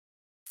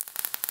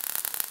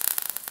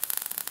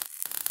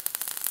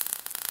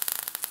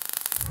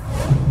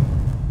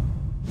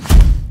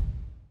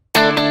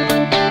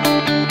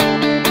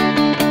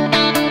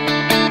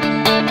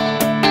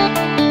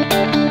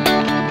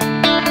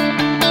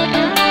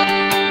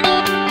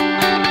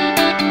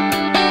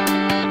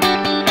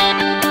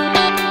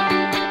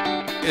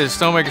is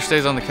StoneMakers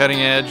stays on the cutting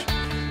edge.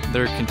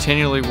 They're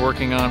continually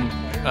working on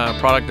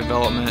product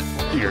development.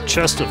 Your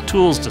chest of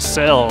tools to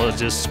sell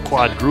just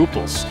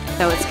quadruples.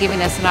 So it's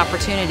giving us an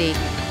opportunity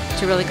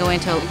to really go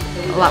into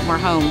a lot more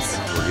homes.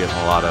 We're getting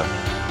a lot of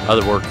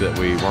other work that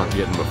we weren't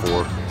getting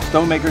before.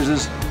 StoneMakers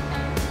is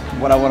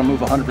what I want to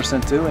move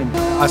 100% to. And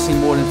I see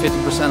more than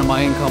 50% of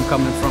my income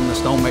coming from the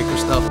StoneMakers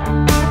stuff.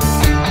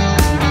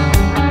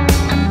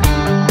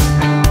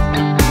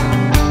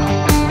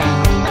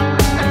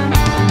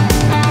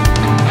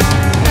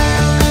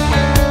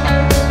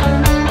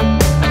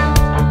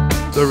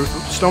 The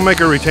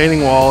StoneMaker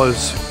retaining wall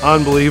is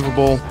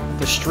unbelievable.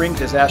 the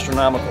strength is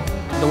astronomical.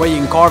 The way you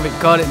can carve it,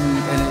 cut it,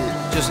 and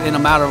it just in a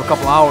matter of a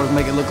couple hours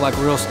make it look like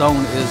real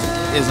stone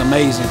is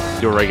amazing.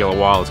 Do a regular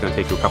wall, it's going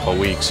to take you a couple of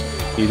weeks.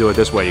 You do it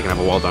this way, you can have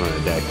a wall done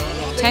in a day.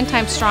 10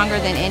 times stronger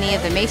than any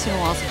of the mason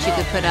walls that you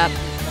could put up,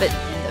 but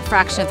a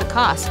fraction of the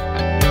cost.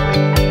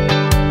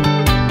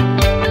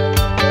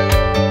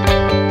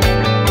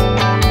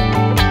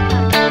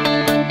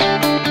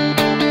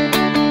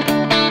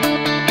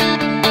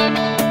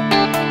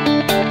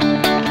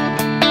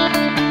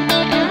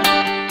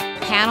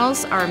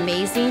 Panels are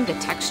amazing. The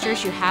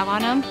textures you have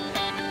on them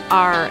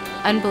are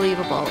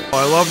unbelievable.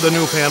 I love the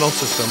new panel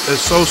system.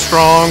 It's so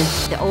strong.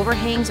 The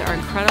overhangs are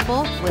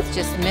incredible with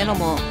just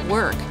minimal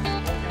work.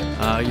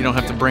 You don't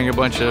have to bring a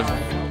bunch of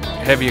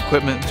heavy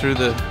equipment through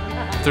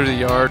the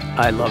yard.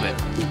 I love it.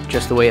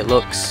 Just the way it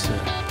looks,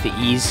 the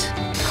ease.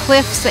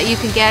 Cliffs that you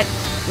can get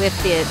with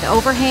the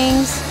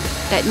overhangs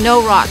that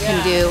no rock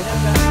can do.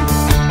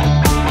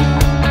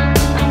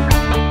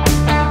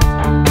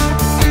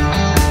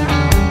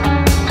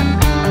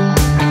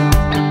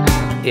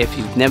 If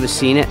you've never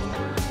seen it,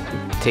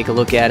 take a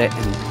look at it,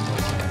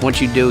 and once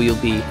you do, you'll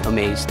be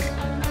amazed.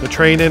 The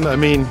training, I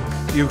mean,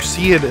 you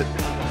see it,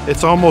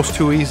 it's almost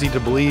too easy to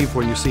believe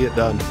when you see it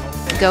done.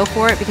 Go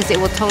for it because it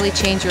will totally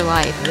change your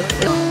life.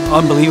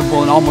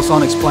 Unbelievable and almost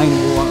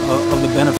unexplainable of the benefits.